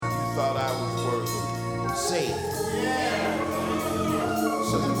thought I was worthy. Saved.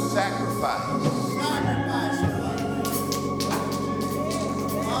 So you sacrifice.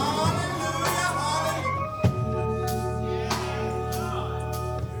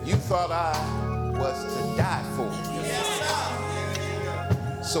 You thought I was to die for.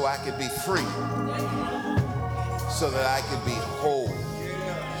 So I could be free. So that I could be whole.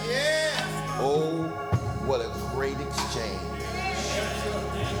 Oh, what a great exchange.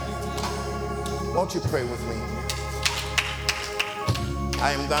 Won't you pray with me?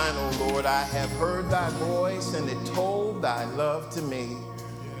 I am thine, O Lord. I have heard thy voice, and it told thy love to me.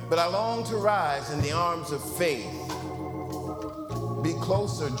 But I long to rise in the arms of faith, be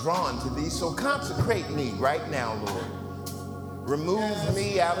closer drawn to thee. So consecrate me right now, Lord. Remove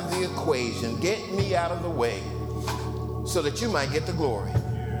me out of the equation. Get me out of the way so that you might get the glory.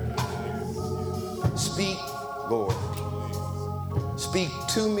 Speak, Lord. Speak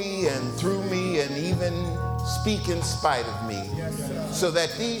to me and through me, and even speak in spite of me, so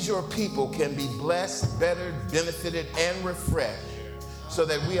that these your people can be blessed, bettered, benefited, and refreshed, so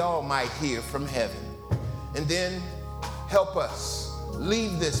that we all might hear from heaven. And then help us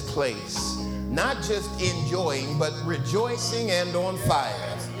leave this place not just enjoying, but rejoicing and on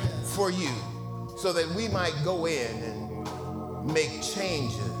fire for you, so that we might go in and make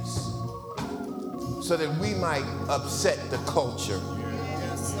changes, so that we might upset the culture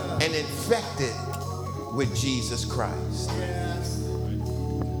and infect it with Jesus Christ.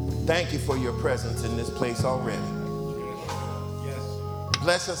 Thank you for your presence in this place already.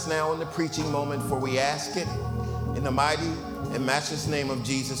 Bless us now in the preaching moment, for we ask it in the mighty and matchless name of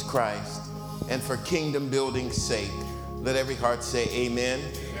Jesus Christ, and for kingdom building's sake. Let every heart say amen.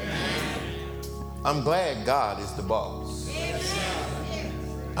 I'm glad God is the boss.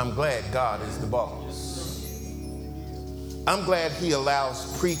 I'm glad God is the boss. I'm glad he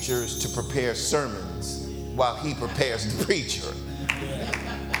allows preachers to prepare sermons while he prepares the preacher.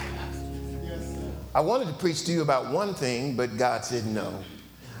 I wanted to preach to you about one thing, but God said no.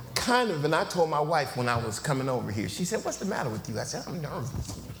 And I told my wife when I was coming over here, she said, "What's the matter with you?" I said, "I'm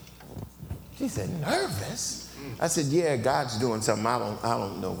nervous." She said, "Nervous?" I said, "Yeah, God's doing something. I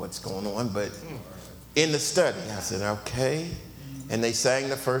don't know what's going on, but in the study." I said, "Okay." And they sang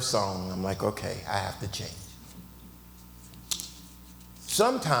the first song. I'm like, okay, I have to change.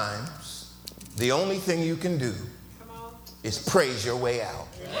 Sometimes the only thing you can do is praise your way out.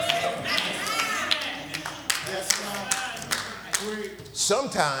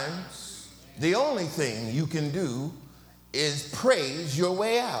 Sometimes the only thing you can do is praise your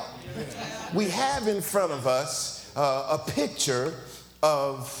way out. We have in front of us a picture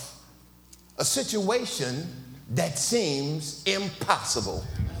of a situation that seems impossible.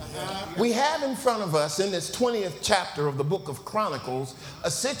 We have in front of us in this 20th chapter of the book of Chronicles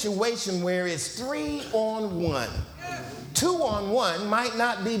a situation where it's 3-on-1. 2-on-1 might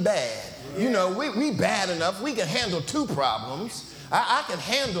not be bad. You know, we bad enough. We can handle 2 problems. I can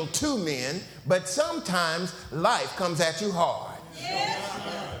handle 2 men, but sometimes life comes at you hard.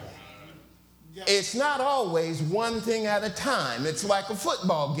 It's not always one thing at a time. It's like a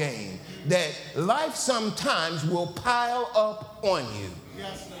football game that life sometimes will pile up on you.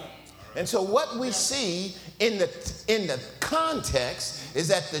 And so what we see in the context is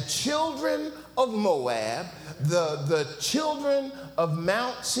that the children of Moab, the children of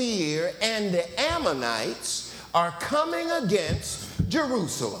Mount Seir, and the Ammonites are coming against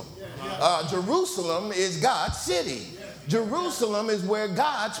Jerusalem. Jerusalem is God's city. Jerusalem is where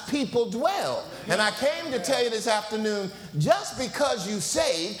God's people dwell. And I came to tell you this afternoon, just because you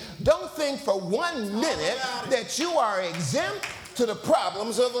saved, don't think for 1 minute that you are exempt to the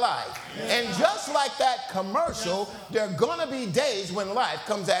problems of life. And just like that commercial, there are going to be days when life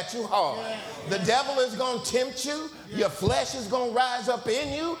comes at you hard. The devil is going to tempt you. Your flesh is going to rise up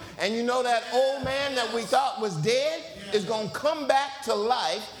in you. And you know that old man that we thought was dead is going to come back to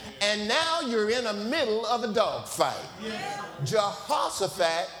life. And now you're in the middle of a dogfight.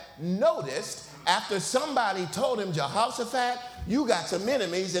 Jehoshaphat noticed after somebody told him, "Jehoshaphat, you got some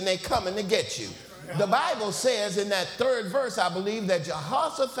enemies and they coming to get you." The Bible says in that 3rd verse, I believe, that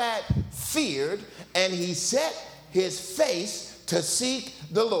Jehoshaphat feared and he set his face to seek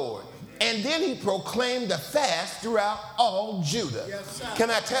the Lord. And then he proclaimed a fast throughout all Judah. Can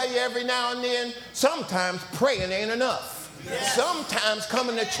I tell you, every now and then, sometimes praying ain't enough. Sometimes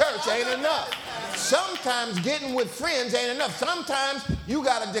coming to church ain't enough. Sometimes getting with friends ain't enough. Sometimes you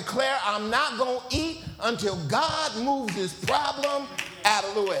got to declare, "I'm not going to eat until God moves this problem out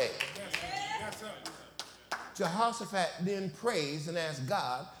of the way." Jehoshaphat then prays and asks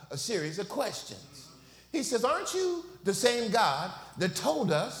God a series of questions. He says, "Aren't you the same God that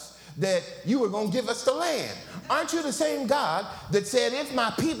told us that you were going to give us the land. Aren't you the same God that said, if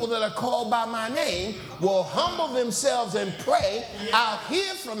my people that are called by my name will humble themselves and pray, I'll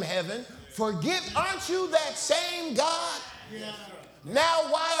hear from heaven, forgive? Aren't you that same God? Now,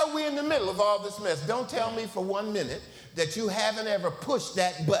 why are we in the middle of all this mess? Don't tell me for 1 minute that you haven't ever pushed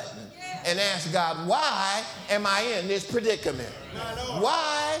that button and asked God, why am I in this predicament?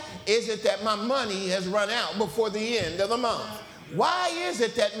 Why is it that my money has run out before the end of the month? Why is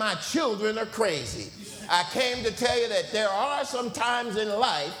it that my children are crazy? I came to tell you that there are some times in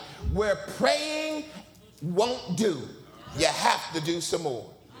life where praying won't do. You have to do some more.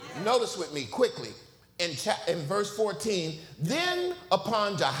 Notice with me quickly in verse 14, then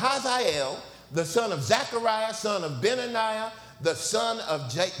upon Jahaziel, the son of Zechariah, son of Benaniah, the son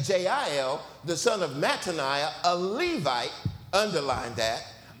of Jael, the son of Mattaniah, a Levite, underline that,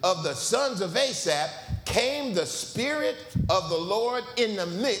 of the sons of Asaph, came the Spirit of the Lord in the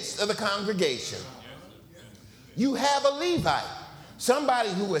midst of the congregation. You have a Levite, somebody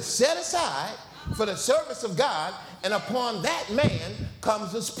who is set aside for the service of God, and upon that man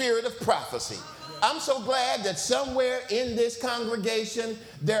comes the spirit of prophecy. I'm so glad that somewhere in this congregation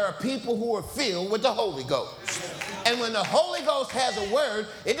there are people who are filled with the Holy Ghost. And when the Holy Ghost has a word,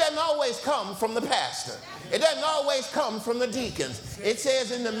 it doesn't always come from the pastor. It doesn't always come from the deacons. It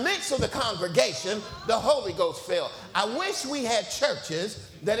says in the midst of the congregation, the Holy Ghost fell. I wish we had churches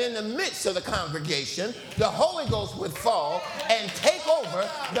that in the midst of the congregation, the Holy Ghost would fall and take over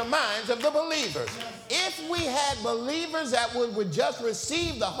the minds of the believers. If we had believers that would just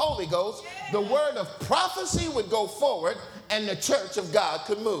receive the Holy Ghost, the word of prophecy would go forward and the church of God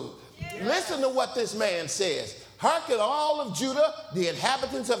could move. Listen to what this man says. Hearken all of Judah, the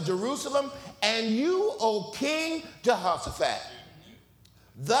inhabitants of Jerusalem, and you, O King Jehoshaphat.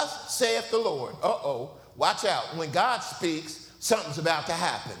 Thus saith the Lord. Watch out. When God speaks, something's about to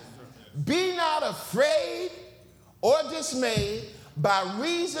happen. Be not afraid or dismayed by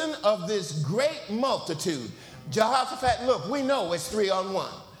reason of this great multitude. Jehoshaphat, look, we know it's 3-on-1.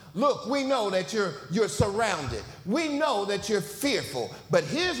 Look, we know that you're surrounded. We know that you're fearful. But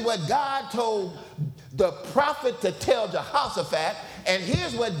here's what God told the prophet to tell Jehoshaphat, and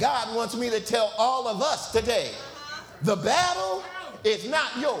here's what God wants me to tell all of us today. The battle is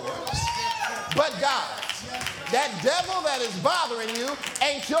not yours, but God's. That devil that is bothering you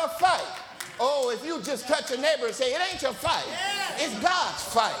ain't your fight. Oh, if you just touch your neighbor and say, it ain't your fight, it's God's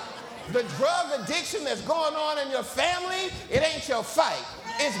fight. The drug addiction that's going on in your family, it ain't your fight.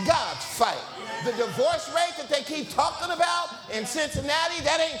 It's God's fight. The divorce rate that they keep talking about in Cincinnati,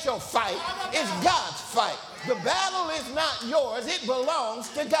 that ain't your fight. It's God's fight. The battle is not yours. It belongs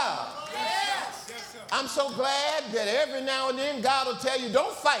to God. I'm so glad that every now and then God will tell you,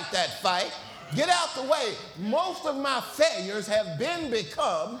 don't fight that fight. Get out the way. Most of my failures have been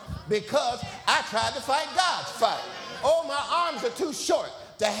because I tried to fight God's fight. Oh, my arms are too short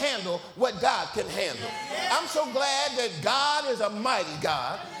to handle what God can handle. I'm so glad that God is a mighty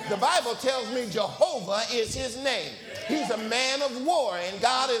God. The Bible tells me Jehovah is his name. He's a man of war, and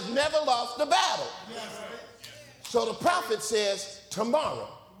God has never lost a battle. So the prophet says, tomorrow.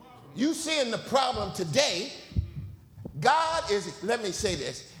 You seeing the problem today, God is, let me say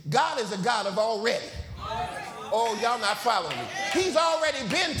this, God is a God of already. Oh, y'all not following me. He's already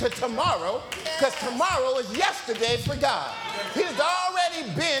been to tomorrow, because tomorrow is yesterday for God. He's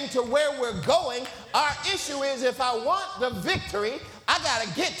already been to where we're going. Our issue is, if I want the victory, I got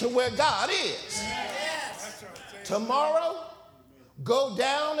to get to where God is. Tomorrow, go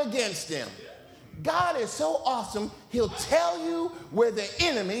down against him. God is so awesome, he'll tell you where the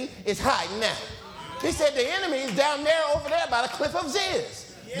enemy is hiding out. He said the enemy is down there over there by the cliff of Ziz.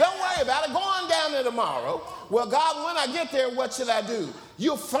 Don't worry about it. Go on down there tomorrow. Well, God, when I get there, what should I do?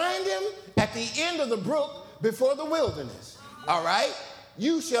 You'll find him at the end of the brook before the wilderness. All right?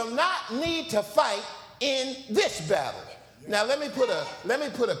 You shall not need to fight in this battle. Now, let me put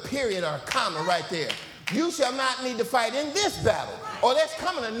a period or a comma right there. You shall not need to fight in this battle. Or there's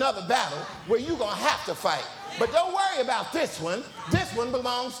coming another battle where you're going to have to fight. But don't worry about this one. This one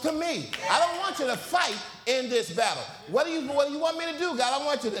belongs to me. I don't want you to fight in this battle. What do you want me to do, God? I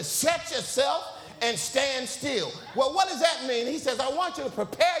want you to set yourself and stand still. Well, what does that mean? He says, I want you to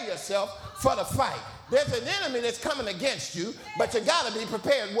prepare yourself for the fight. There's an enemy that's coming against you, but you got to be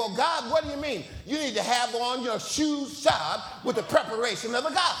prepared. Well, God, what do you mean? You need to have on your shoes shod with the preparation of the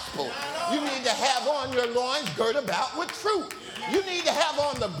gospel. You need to have on your loins girt about with truth. You need to have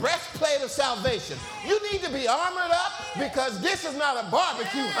on the breastplate of salvation. You need to be armored up, because this is not a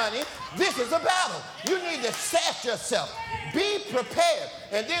barbecue, honey. This is a battle. You need to set yourself. Be prepared.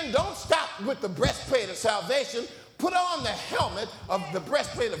 And then don't stop with the breastplate of salvation. Put on the helmet of the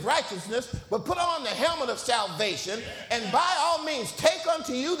breastplate of righteousness, but put on the helmet of salvation, and by all means take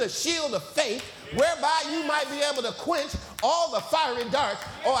unto you the shield of faith, whereby you might be able to quench all the fiery darts.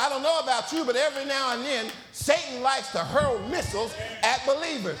 Oh, I don't know about you, but every now and then, Satan likes to hurl missiles at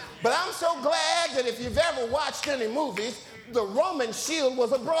believers. But I'm so glad that if you've ever watched any movies, the Roman shield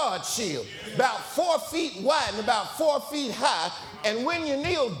was a broad shield, about 4 feet wide and about 4 feet high. And when you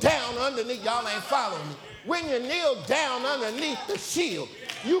kneel down underneath, y'all ain't following me. When you kneel down underneath the shield,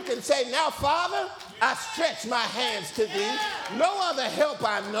 you can say, now, Father, I stretch my hands to thee. No other help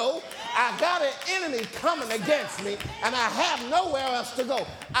I know. I got an enemy coming against me, and I have nowhere else to go.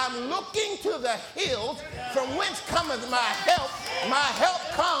 I'm looking to the hills from whence cometh my help. My help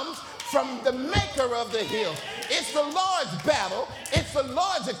comes from the maker of the hills. It's the Lord's battle. It's the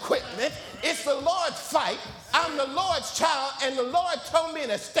Lord's equipment. It's the Lord's fight. I'm the Lord's child, and the Lord told me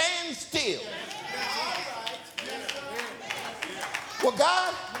to stand still. Well,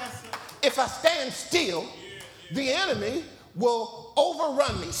 God, if I stand still, the enemy will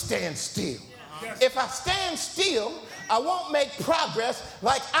overrun me. Stand still. If I stand still, I won't make progress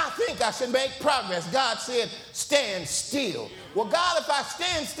like I think I should make progress. God said, stand still. Well, God, if I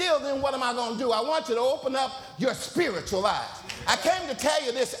stand still, then what am I going to do? I want you to open up your spiritual eyes. I came to tell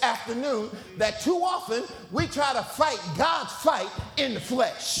you this afternoon that too often we try to fight God's fight in the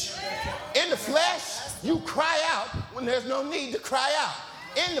flesh. In the flesh, you cry out when there's no need to cry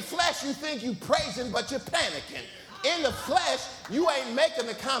out. In the flesh, you think you praising, but you're panicking. In the flesh, you ain't making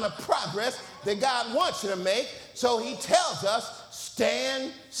the kind of progress that God wants you to make. So he tells us,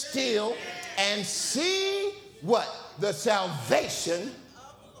 stand still and see what? The salvation.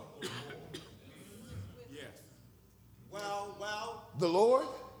 Yes. Well. The Lord.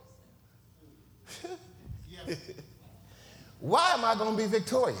 Why am I going to be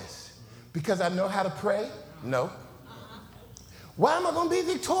victorious? Because I know how to pray? No. Why am I going to be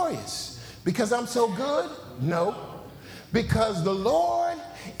victorious? Because I'm so good? No. Because the Lord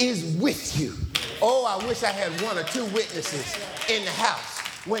is with you. Oh, I wish I had 1 or 2 witnesses in the house.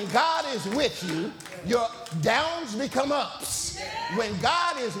 When God is with you, your downs become ups. When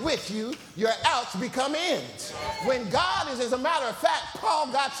God is with you, your outs become ins. When God is, as a matter of fact,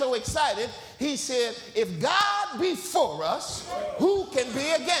 Paul got so excited, he said, if God be for us, who can be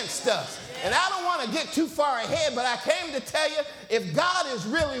against us? And I don't want to get too far ahead, but I came to tell you, if God is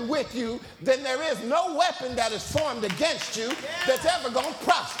really with you, then there is no weapon that is formed against you that's ever going to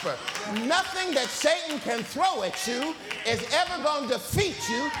prosper. Nothing that Satan can throw at you is ever going to defeat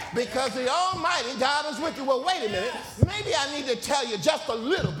you because the Almighty God is with you. Well, wait a minute. Maybe I need to tell you just a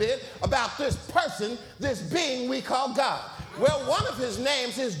little bit about this person, this being we call God. Well, one of his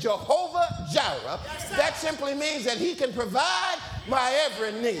names is Jehovah Jireh. That simply means that he can provide my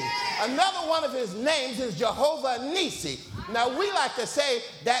every need. Another one of his names is Jehovah Nissi. Now, we like to say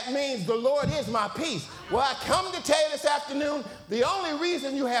that means the Lord is my peace. Well, I come to tell you this afternoon, the only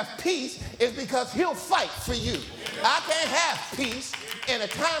reason you have peace is because he'll fight for you. I can't have peace in a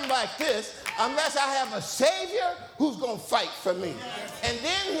time like this unless I have a Savior who's going to fight for me. And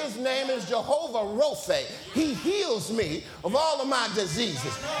then his name is Jehovah Rophe. He heals me of all of my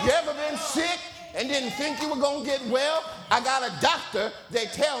diseases. You ever been sick and didn't think you were going to get well? I got a doctor, they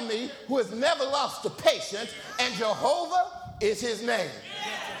tell me, who has never lost a patient, and Jehovah is his name.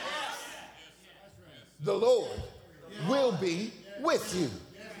 The Lord will be with you.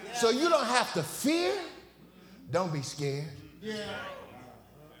 So you don't have to fear. Don't be scared.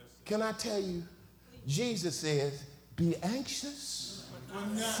 Can I tell you, Jesus says, be anxious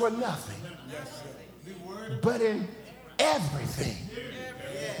for nothing, but in everything,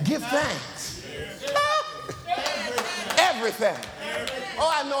 give thanks. Everything.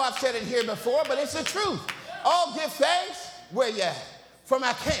 Oh, I know I've said it here before, but it's the truth. Oh, give thanks. Where you at? For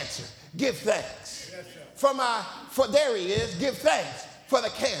my cancer, give thanks. There he is, give thanks for the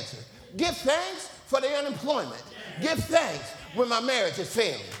cancer. Give thanks for the unemployment. Give thanks when my marriage is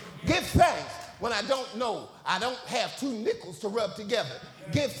failing. Give thanks when I don't know, I don't have 2 nickels to rub together.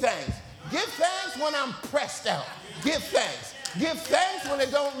 Give thanks. Give thanks when I'm pressed out. Give thanks. Give thanks when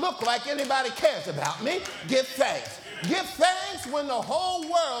it don't look like anybody cares about me. Give thanks. Give thanks when the whole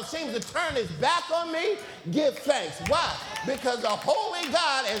world seems to turn its back on me. Give thanks. Why? Because the Holy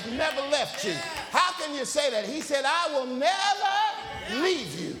God has never left you. How can you say that? He said, I will never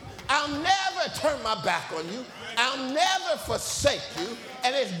leave you. I'll never turn my back on you. I'll never forsake you.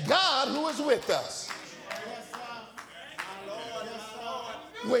 And it's God who is with us.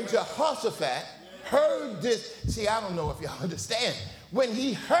 When Jehoshaphat heard this, see, I don't know if y'all understand. When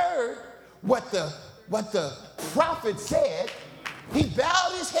he heard what the prophet said, he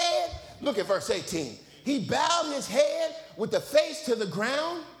bowed his head. Look at verse 18. He bowed his head with the face to the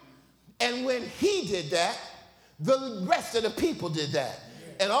ground. And when he did that, the rest of the people did that.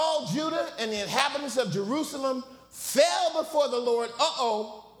 And all Judah and the inhabitants of Jerusalem fell before the Lord,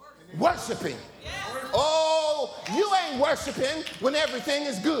 worshiping. Oh, you ain't worshiping when everything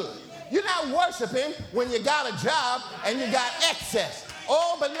is good. You're not worshiping when you got a job and you got excess.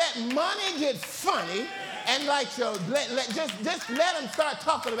 Oh, but let money get funny and just let them start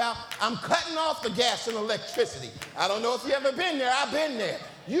talking about, I'm cutting off the gas and electricity. I don't know if you ever been there. I've been there.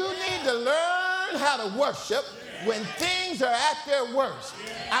 You need to learn how to worship when things are at their worst.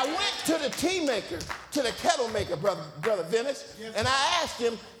 I went to the tea maker, to the kettle maker, Brother Venice, and I asked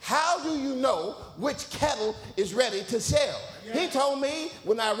him, how do you know which kettle is ready to sell? He told me,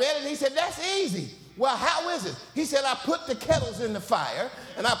 when I read it, he said, that's easy. Well, how is it? He said, I put the kettles in the fire,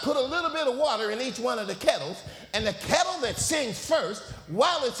 and I put a little bit of water in each one of the kettles, and the kettle that sings first,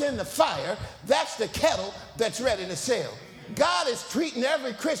 while it's in the fire, that's the kettle that's ready to sell. God is treating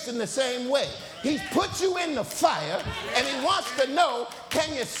every Christian the same way. He's put you in the fire, and he wants to know,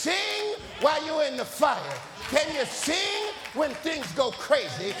 can you sing while you're in the fire? Can you sing when things go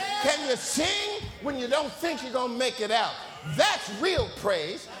crazy? Can you sing when you don't think you're going to make it out? That's real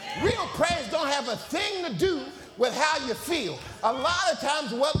praise. Real praise don't have a thing to do with how you feel. A lot of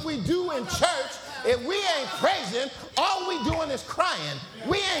times what we do in church, if we ain't praising, all we doing is crying.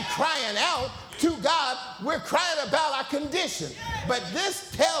 We ain't crying out to God. We're crying about our condition. But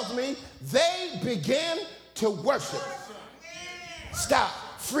this tells me they began to worship. Stop.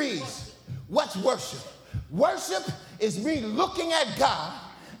 Freeze. What's worship? Worship is me looking at God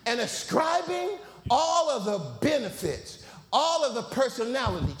and ascribing all of the benefits, all of the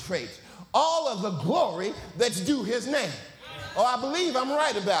personality traits, all of the glory that's due his name. Oh, I believe I'm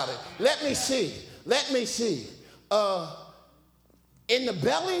right about it. Let me see. In the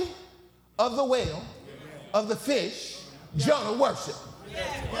belly of the whale, of the fish, Jonah worshiped.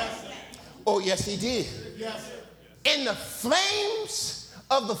 Oh, yes, he did. In the flames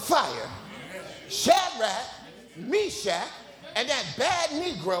of the fire, Shadrach, Meshach, and that bad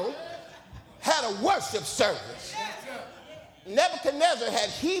Negro had a worship service. Nebuchadnezzar had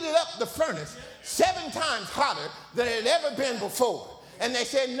heated up the furnace 7 times hotter than it had ever been before. And they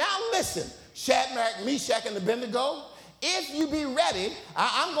said, now listen, Shadrach, Meshach, and Abednego, if you be ready,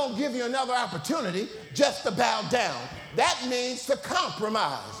 I'm going to give you another opportunity just to bow down. That means to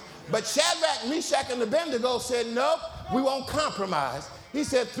compromise. But Shadrach, Meshach, and Abednego said, nope, we won't compromise. He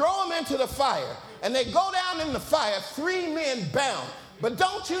said, throw them into the fire. And they go down in the fire, 3 men bound. But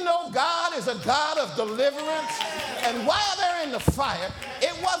don't you know God is a God of deliverance? And while they're in the fire,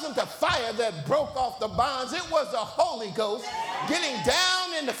 it wasn't the fire that broke off the bonds. It was the Holy Ghost getting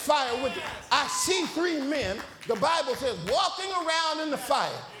down in the fire with them. I see 3 men, the Bible says, walking around in the fire.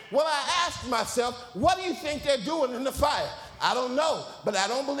 Well, I asked myself, what do you think they're doing in the fire? I don't know, but I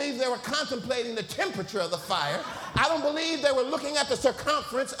don't believe they were contemplating the temperature of the fire. I don't believe they were looking at the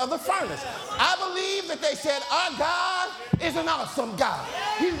circumference of the furnace. I believe that they said, our God is an awesome God.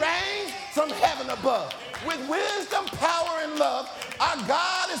 He reigns from heaven above. With wisdom, power, and love, our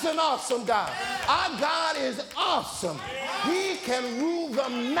God is an awesome God. Our God is awesome. He can rule the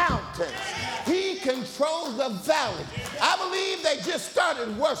mountains. He controls the valley. I believe they just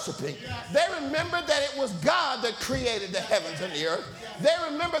started worshiping. They remembered that it was God that created the heavens and the earth.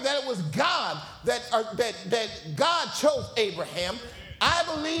 They remembered that it was God that God chose Abraham. I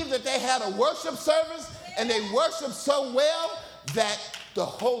believe that they had a worship service, and they worshiped so well that the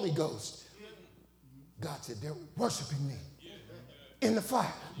Holy Ghost, God said, they're worshiping me in the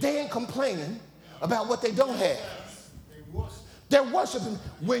fire. They ain't complaining about what they don't have. They're worshiping.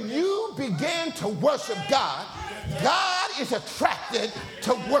 When you begin to worship God, God is attracted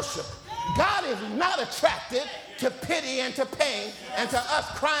to worship. God is not attracted to pity and to pain and to us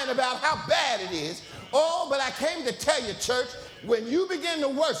crying about how bad it is. Oh, but I came to tell you, church, when you begin to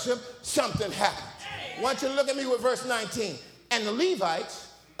worship, something happens. I want you to look at me with verse 19. And the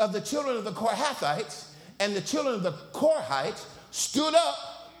Levites of the children of the Kohathites and the children of the Korhites stood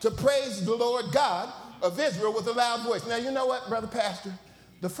up to praise the Lord God of Israel with a loud voice. Now, you know what, Brother Pastor?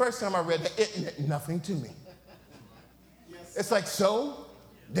 The first time I read that, it meant nothing to me. It's like, so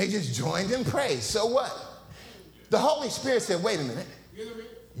they just joined in praise. So what? The Holy Spirit said, wait a minute.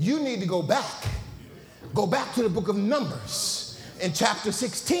 You need to go back. Go back to the book of Numbers in chapter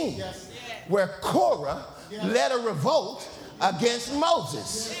 16, where Korah led a revolt against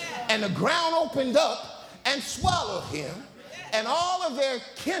Moses. And the ground opened up and swallowed him. And all of their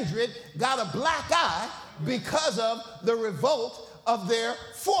kindred got a black eye because of the revolt of their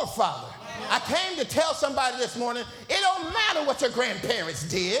forefather. I came to tell somebody this morning, it don't don't matter what your grandparents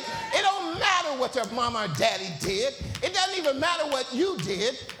did. It don't matter what your mama or daddy did. It doesn't even matter what you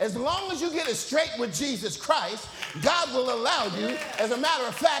did. As long as you get it straight with Jesus Christ, God will allow you. As a matter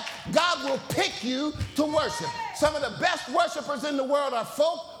of fact, God will pick you to worship. Some of the best worshipers in the world are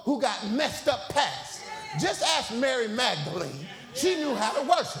folk who got messed up past. Just ask Mary Magdalene. She knew how to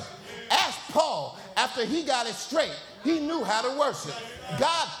worship. Ask Paul. After he got it straight, he knew how to worship.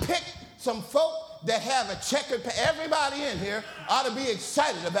 God picked some folk that have a checkered past. Everybody in here ought to be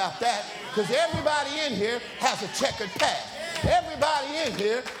excited about that, because everybody in here has a checkered past. Everybody in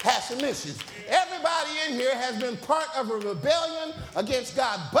here has some issues. Everybody in here has been part of a rebellion against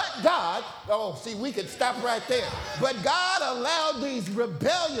God. But God, we could stop right there. But God allowed these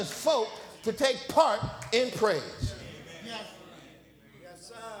rebellious folk to take part in praise. Yes,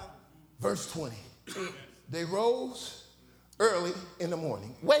 sir. Verse 20. They rose early in the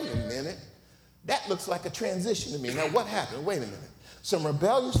morning. Wait a minute. That looks like a transition to me. Now, what happened? Wait a minute. Some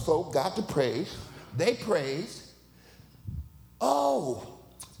rebellious folk got to praise. They praised. Oh,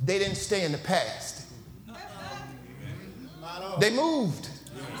 they didn't stay in the past. They moved.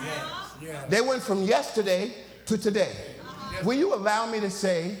 They went from yesterday to today. Will you allow me to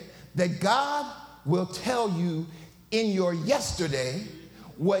say that God will tell you in your yesterday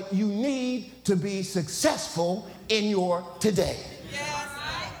what you need to be successful in your today?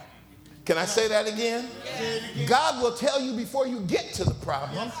 Can I say that again? God will tell you before you get to the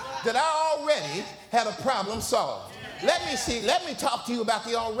problem that I already had a problem solved. Let me talk to you about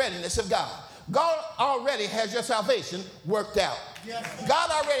the alreadiness of God. God already has your salvation worked out.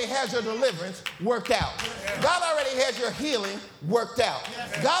 God already has your deliverance worked out. God already has your healing worked out.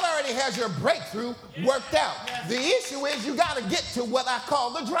 God already has your breakthrough worked out. The issue is you got to get to what I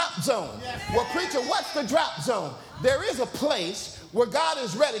call the drop zone. Well, preacher, what's the drop zone? There is a place where God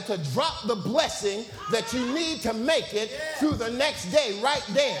is ready to drop the blessing that you need to make it through the next day right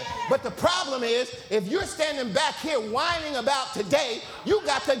there. But the problem is, if you're standing back here whining about today, you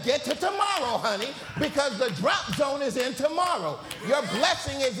got to get to tomorrow, honey, because the drop zone is in tomorrow. Your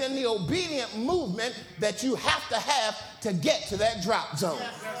blessing is in the obedient movement that you have to get to that drop zone.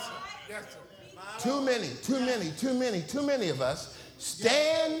 Too many of us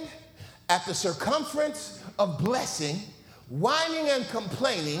stand at the circumference of blessing, whining and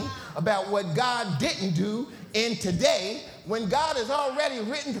complaining about what God didn't do in today, when God has already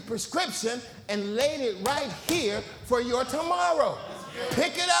written the prescription and laid it right here for your tomorrow.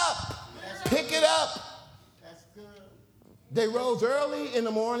 Pick it up. Pick it up. They rose early in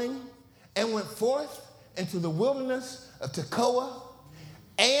the morning and went forth into the wilderness of Tekoa.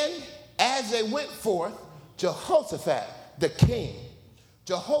 And as they went forth, Jehoshaphat, the king,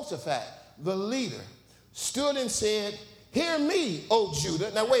 Jehoshaphat, the leader, stood and said, "Hear me, O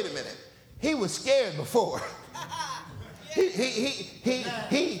Judah." Now, wait a minute. He was scared before.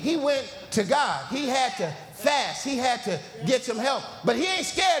 He went to God. He had to fast. He had to get some help. But he ain't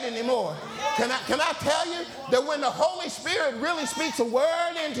scared anymore. Can I tell you that when the Holy Spirit really speaks a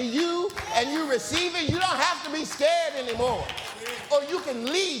word into you and you receive it, you don't have to be scared anymore. Or you can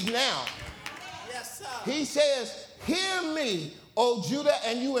leave now. Yes, sir. He says, "Hear me, O Judah,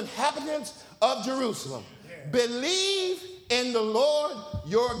 and you inhabitants of Jerusalem. Believe in the Lord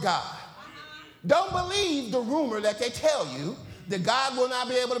your God." Don't believe the rumor that they tell you that God will not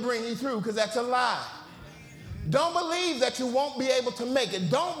be able to bring you through, because that's a lie. Don't believe that you won't be able to make it.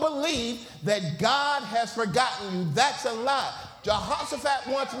 Don't believe that God has forgotten you. That's a lie. Jehoshaphat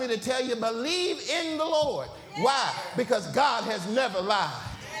wants me to tell you, believe in the Lord. Why? Because God has never lied.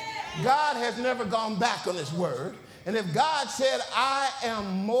 God has never gone back on his word. And if God said, "I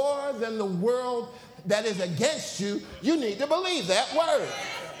am more than the world that is against you," you need to believe that word.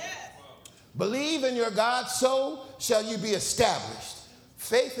 Believe in your God, so shall you be established.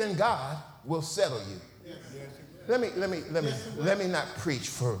 Faith in God will settle you. Let me not preach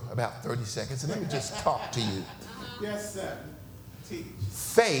for about 30 seconds, and let me just talk to you. Yes, sir. Teach.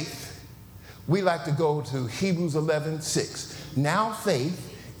 Faith, we like to go to Hebrews 11:6. Now faith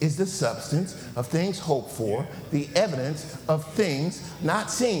is the substance of things hoped for, the evidence of things not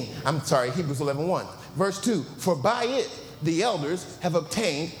seen. Hebrews 11:1. Verse 2, for by it the elders have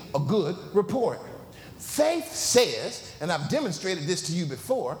obtained a good report. Faith says, and I've demonstrated this to you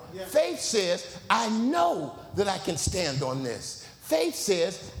before, faith says, I know that I can stand on this. Faith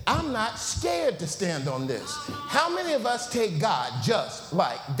says, I'm not scared to stand on this. How many of us take God just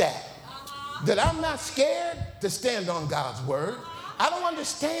like that? That I'm not scared to stand on God's word. I don't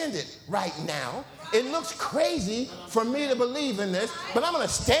understand it right now. It looks crazy for me to believe in this, but I'm going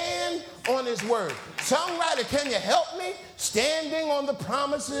to stand on his word. Songwriter, can you help me? Standing on the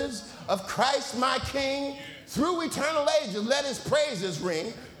promises of Christ my King, Through eternal ages, let his praises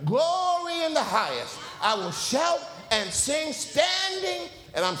ring. Glory in the highest. I will shout and sing standing,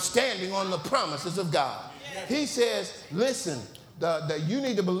 and I'm standing on the promises of God. He says, listen, you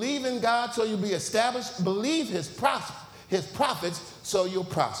need to believe in God so you'll be established. Believe his prophets so you'll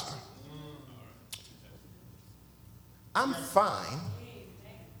prosper. I'm fine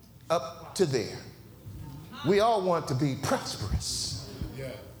up to there. We all want to be prosperous.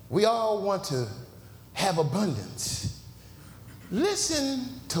 We all want to have abundance. Listen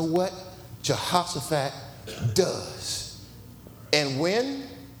to what Jehoshaphat does. And when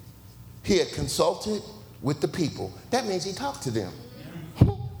he had consulted with the people, that means he talked to them.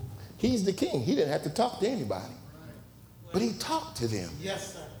 He's the king. He didn't have to talk to anybody. But he talked to them.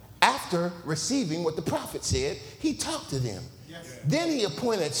 Yes, sir. After receiving what the prophet said, he talked to them. Yes, sir. Then he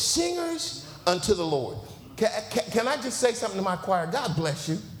appointed singers unto the Lord. Can I just say something to my choir? God bless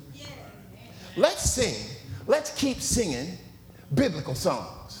you. Yeah. Let's sing. Let's keep singing biblical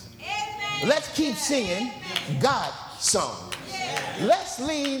songs. Amen. Let's keep singing God songs. Yeah. Let's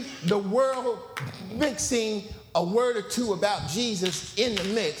leave the world mixing a word or two about Jesus in the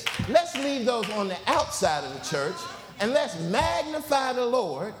mix. Let's leave those on the outside of the church. And let's magnify the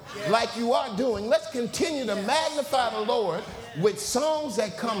Lord like you are doing. Let's continue to magnify the Lord with songs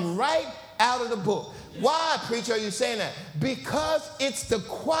that come right out of the book. Why, preacher, are you saying that? Because it's the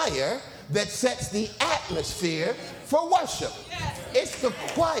choir that sets the atmosphere for worship. It's the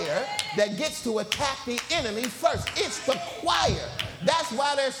choir that gets to attack the enemy first. It's the choir. That's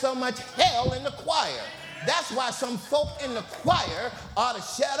why there's so much hell in the choir. That's why some folk in the choir ought to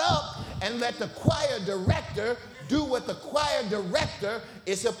shut up and let the choir director do what the choir director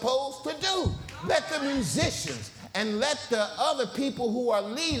is supposed to do. Let the musicians and let the other people who are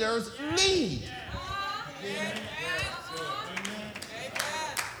leaders lead.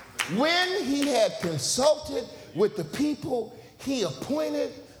 When he had consulted with the people, he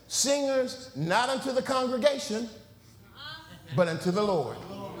appointed singers not unto the congregation, but unto the Lord.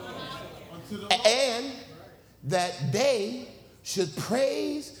 And that they should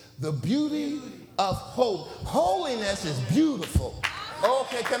praise the beauty of holiness is beautiful.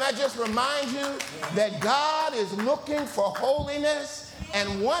 Okay, can I just remind you that God is looking for holiness,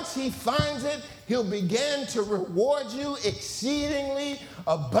 and once he finds it, he'll begin to reward you exceedingly,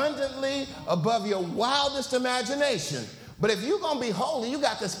 abundantly, above your wildest imagination. But if you're going to be holy, you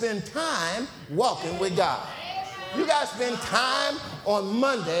got to spend time walking with God. You got to spend time on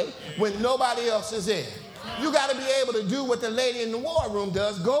Monday when nobody else is there. You got to be able to do what the lady in the war room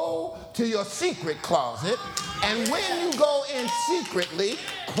does. Go to your secret closet, and when you go in secretly,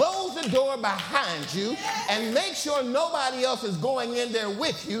 close the door behind you and make sure nobody else is going in there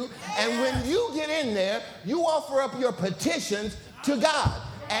with you. And when you get in there, you offer up your petitions to God.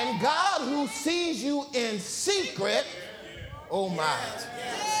 And God, who sees you in secret, oh my.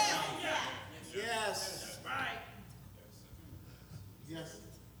 Yes. Yes.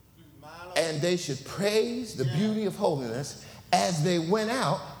 And they should praise the beauty of holiness as they went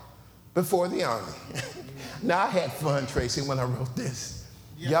out before the army. Now, I had fun, Tracy, when I wrote this.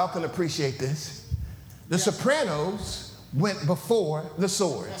 Y'all can appreciate this. The sopranos went before the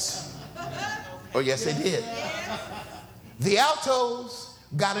swords. Oh, yes, they did. The altos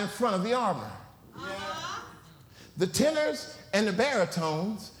got in front of the armor. The tenors and the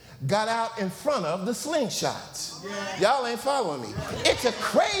baritones got out in front of the slingshots. Y'all ain't following me. It's a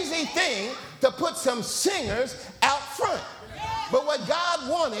crazy thing to put some singers out front. But what God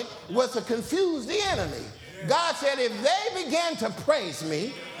wanted was to confuse the enemy. God said, if they begin to praise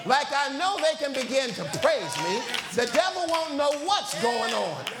me, like I know they can begin to praise me, the devil won't know what's going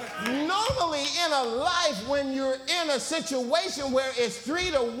on. Normally in a life, when you're in a situation where it's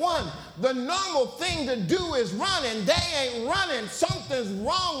 3-1, the normal thing to do is run, and they ain't running. Something's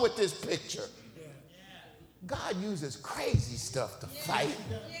wrong with this picture. God uses crazy stuff to fight.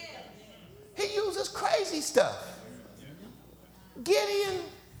 He uses crazy stuff. Gideon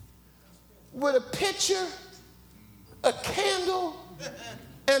with a pitcher, a candle,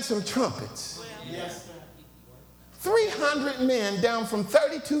 and some trumpets. 300 men down from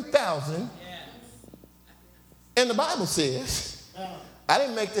 32,000. And the Bible says, I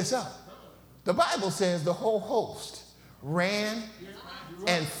didn't make this up. The Bible says the whole host ran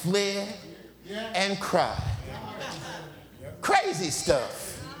and fled and cried. Crazy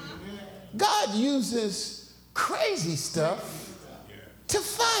stuff. God uses crazy stuff to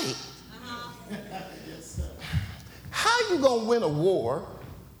fight. How you gonna win a war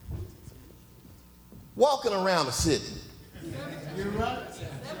walking around a city?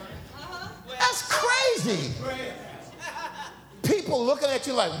 That's crazy. People looking at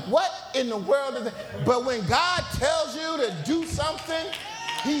you like, what in the world is that? But when God tells you to do something,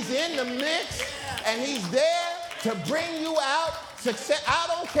 he's in the mix, and he's there to bring you out success. I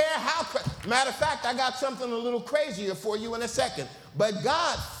don't care how. Matter of fact, I got something a little crazier for you in a second. But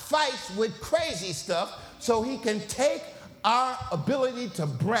God fights with crazy stuff so he can take our ability to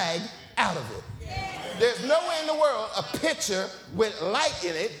brag out of it. There's no way in the world a pitcher with light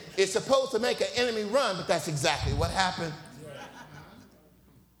in it is supposed to make an enemy run, but that's exactly what happened.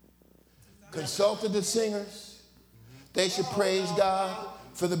 Consulted the singers. They should praise God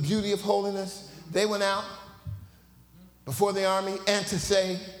for the beauty of holiness. They went out before the army and to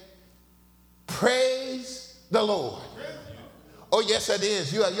say, praise the Lord. Oh, yes, it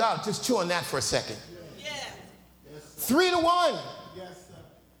is. Y'all just chew on that for a second. 3-1.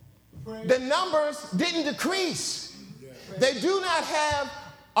 The numbers didn't decrease. They do not have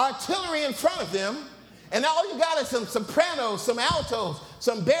artillery in front of them, and all you got is some sopranos, some altos,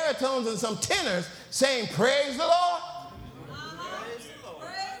 some baritones, and some tenors saying, praise the Lord.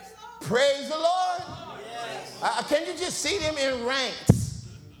 Praise the Lord. Can you just see them in ranks?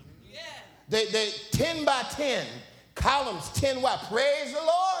 They 10 by 10, columns 10 wide. Praise the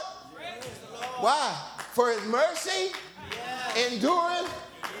Lord. Why? For his mercy endureth.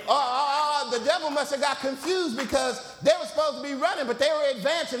 The devil must have got confused because they were supposed to be running, but they were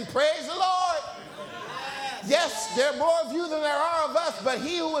advancing. Praise the Lord. Yes, there are more of you than there are of us, but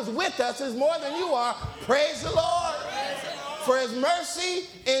he who is with us is more than you are. Praise the Lord. For his mercy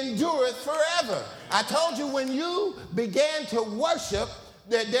endureth forever. I told you when you began to worship,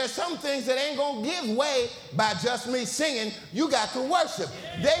 there's some things that ain't going to give way by just me singing. You got to worship.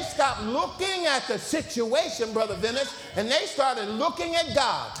 They stopped looking at the situation, Brother Venice, and they started looking at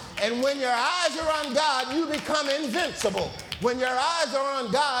God. And when your eyes are on God, you become invincible. When your eyes are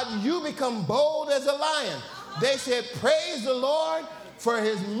on God, you become bold as a lion. They said, praise the Lord for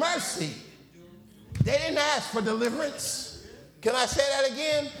his mercy. They didn't ask for deliverance. Can I say that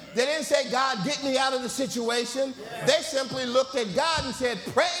again? They didn't say, God, get me out of the situation. They simply looked at God and said,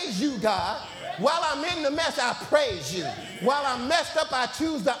 praise you, God. While I'm in the mess, I praise you. While I'm messed up, I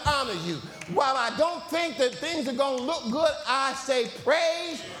choose to honor you. While I don't think that things are going to look good, I say,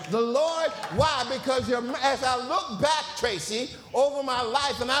 praise the Lord. Why? Because as I look back, Tracy, over my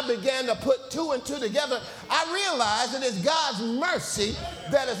life and I began to put 2 and 2 together, I realized that it's God's mercy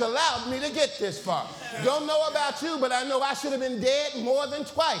that has allowed me to get this far. Don't know about you, but I know I should have been dead more than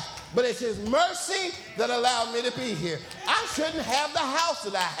twice. But it's his mercy that allowed me to be here. I shouldn't have the house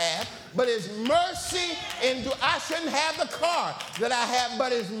that I have, but his mercy, I shouldn't have the car that I have,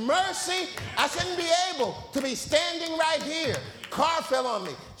 but his mercy, I shouldn't be able to be standing right here. Car fell on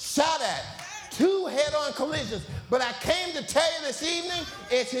me, shot at, 2 head-on collisions. But I came to tell you this evening,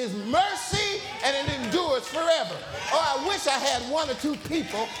 it's his mercy and it endures forever. Oh, I wish I had 1 or 2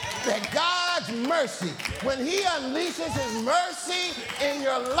 people that God's mercy, when he unleashes his mercy in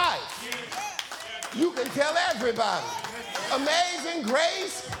your life, you can tell everybody. Amazing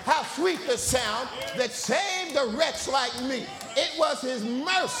grace, how sweet the sound that saved a wretch like me. It was his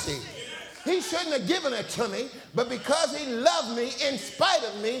mercy. He shouldn't have given it to me, but because he loved me in spite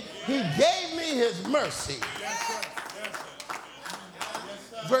of me, he gave me his mercy.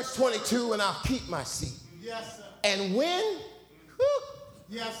 Verse 22, and I'll keep my seat. And when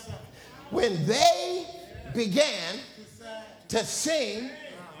they began to sing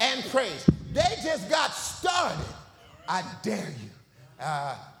and praise, they just got started. I dare you.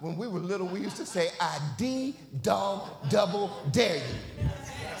 When we were little, we used to say, I double dare you.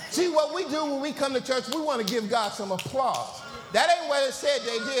 See, what we do when we come to church, we want to give God some applause. That ain't what it said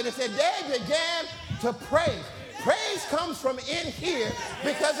they did. It said they began to praise. Praise comes from in here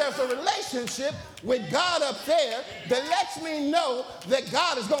because there's a relationship with God up there that lets me know that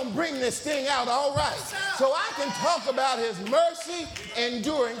God is going to bring this thing out all right. So I can talk about his mercy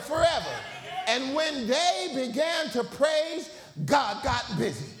enduring forever. And when they began to praise, God got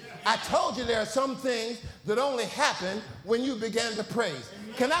busy. I told you there are some things that only happen when you begin to praise.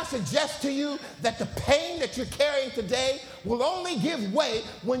 Can I suggest to you that the pain that you're carrying today will only give way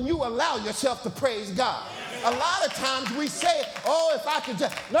when you allow yourself to praise God? A lot of times we say, oh, if I could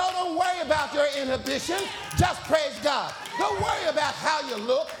just, no, don't worry about your inhibition. Just praise God. Don't worry about how you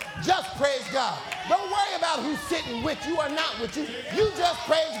look. Just praise God. Don't worry about who's sitting with you or not with you. You just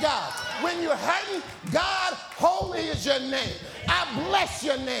praise God. When you're hurting, God, holy is your name. I bless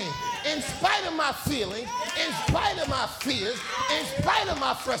your name. In spite of my feelings, in spite of my fears, in spite of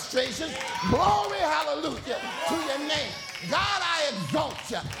my frustrations, glory, hallelujah, to your name. God, I exalt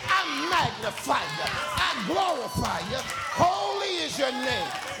you. I magnify you. I glorify you. Holy is is your name.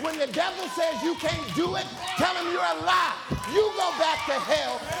 When the devil says you can't do it, tell him you're a lie. You go back to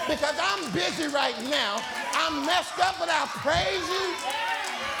hell because I'm busy right now. I'm messed up, but I'll praise you.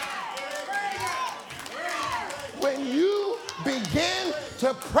 When you begin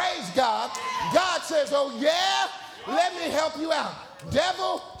to praise God, God says, oh yeah, let me help you out.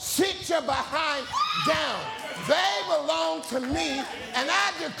 Devil, sit your behind down. They belong to me, and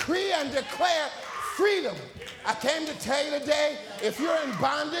I decree and declare freedom. I came to tell you today, if you're in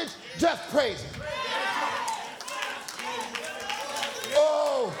bondage, just praise him.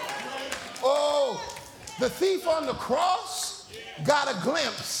 Oh, the thief on the cross got a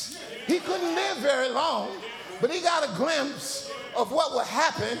glimpse. He couldn't live very long, but he got a glimpse of what would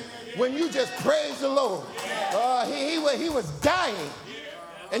happen when you just praise the Lord. He was dying.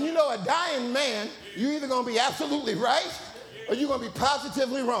 And you know, a dying man, you're either going to be absolutely right or you're going to be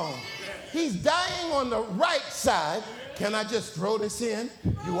positively wrong. He's dying on the right side. Can I just throw this in?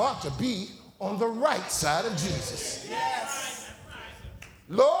 You ought to be on the right side of Jesus. Yes.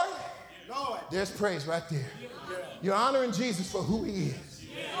 Lord, there's praise right there. You're honoring Jesus for who he is.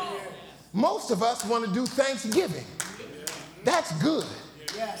 Most of us want to do Thanksgiving. That's good.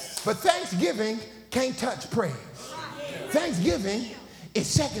 But Thanksgiving can't touch praise. Thanksgiving is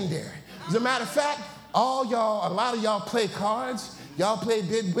secondary. As a matter of fact, a lot of y'all play cards, y'all play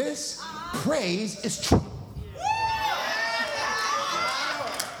bid whist. Praise is trump.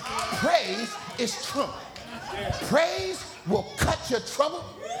 Praise is trump. Praise will cut your trouble.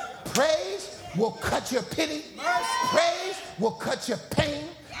 Praise will cut your pity. Praise will cut your pain.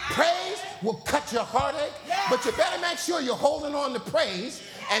 Praise will cut your heartache. But you better make sure you're holding on to praise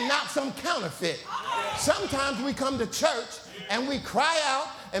and not some counterfeit. Sometimes we come to church and we cry out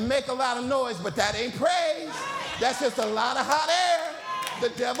and make a lot of noise, but that ain't praise. That's just a lot of hot air. The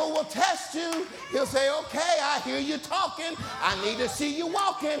devil will test you. He'll say, okay, I hear you talking. I need to see you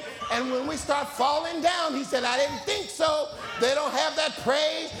walking. And when we start falling down, he said, I didn't think so. They don't have that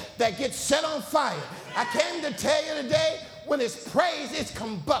praise that gets set on fire. I came to tell you today, when it's praise, it's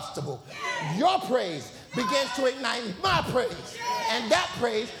combustible. Your praise begins to ignite my praise. And that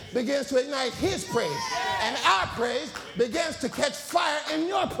praise begins to ignite his praise. And our praise begins to catch fire in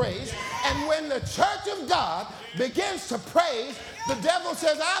your praise. And when the church of God begins to praise, the devil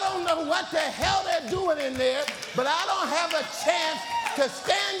says, I don't know what the hell they're doing in there, but I don't have a chance to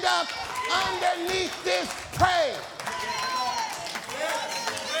stand up underneath this praise.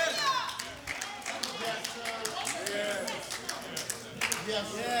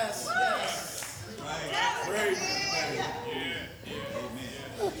 Yes.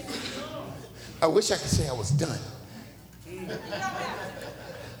 I wish I could say I was done.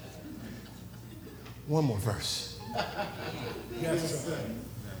 One more verse. Yes.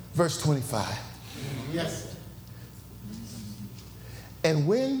 Verse 25. Yes. And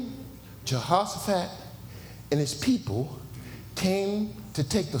when Jehoshaphat and his people came to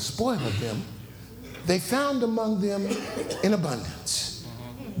take the spoil of them, they found among them in abundance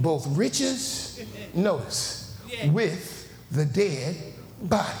both riches, notice, with the dead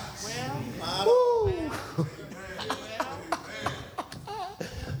bodies.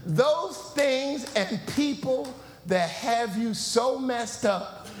 Those things and people that have you so messed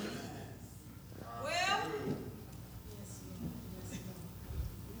up.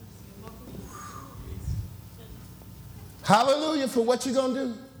 Hallelujah for what you're going to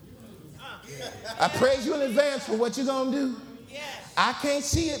do. I praise you in advance for what you're going to do. I can't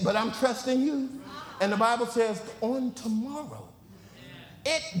see it, but I'm trusting you. And the Bible says on tomorrow.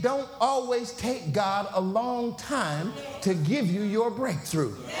 It don't always take God a long time to give you your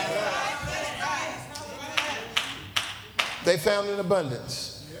breakthrough. They found in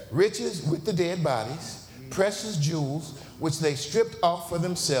abundance riches with the dead bodies, precious jewels, which they stripped off for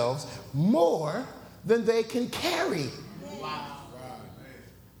themselves, more than they can carry.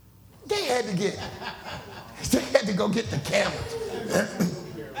 They had to go get the camels.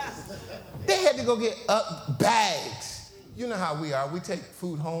 They had to go get bags. You know how we are. We take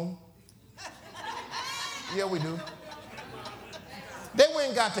food home. Yeah, we do. They went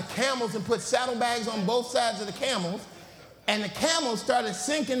and got the camels and put saddlebags on both sides of the camels, and the camels started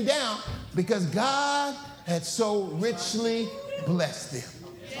sinking down because God had so richly blessed them.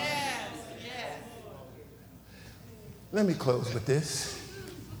 Let me close with this.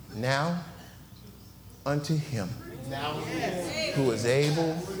 Now unto him who is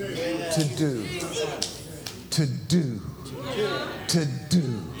able to do.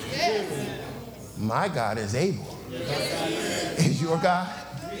 My God is able. Is your God?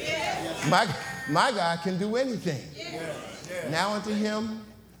 My God can do anything. Now unto him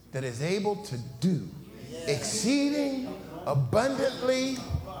that is able to do exceeding abundantly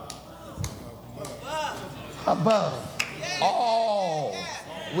above all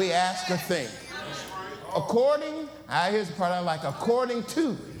we ask or think. According, here's the part I like, according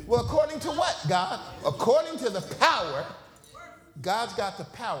to. Well, according to what, God? According to the power. God's got the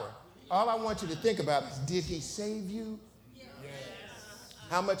power. All I want you to think about is, did he save you? Yes.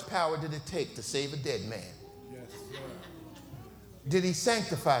 How much power did it take to save a dead man? Yes. Did he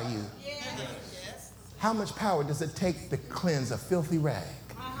sanctify you? Yes. How much power does it take to cleanse a filthy rag?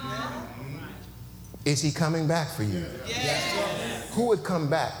 Is he coming back for you? Yes. Who would come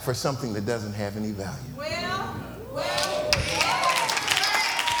back for something that doesn't have any value?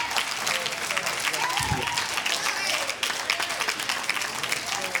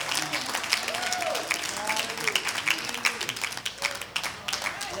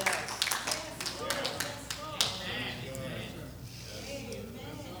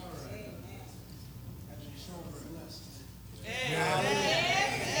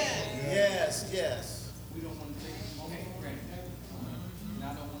 Yes. We don't want to take this moment for granted. And I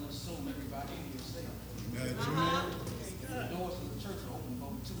don't want to assume everybody in here is saved. The doors of the church are open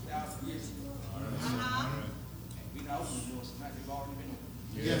over 2,000 years ago. And we not open the doors tonight, they've already been open.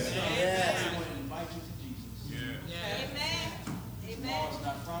 Yes. We want to invite you to Jesus. Amen. Tomorrow is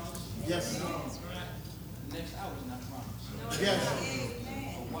not promised. Yes. The next hour is not promised. Yes.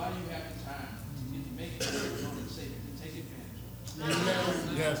 So while you have the time, if you make it to the Lord and Savior, then take advantage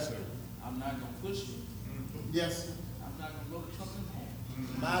of it. Yes, sir. I'm not going to push you. Yes. I'm not going to blow the trumpet in hand.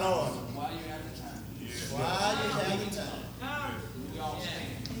 My Lord. While you have the time. While you have the time. We all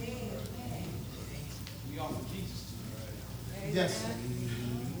stand. We offer Jesus to you. Yes. A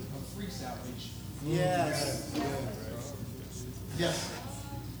free salvation. Yes. Yes.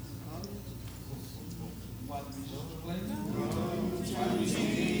 While the musicians play, while the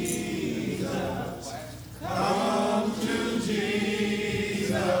musicians Come to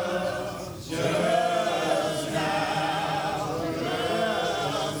Jesus. Just now.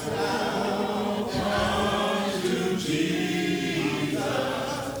 Come to Jesus.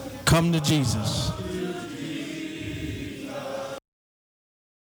 come to Jesus.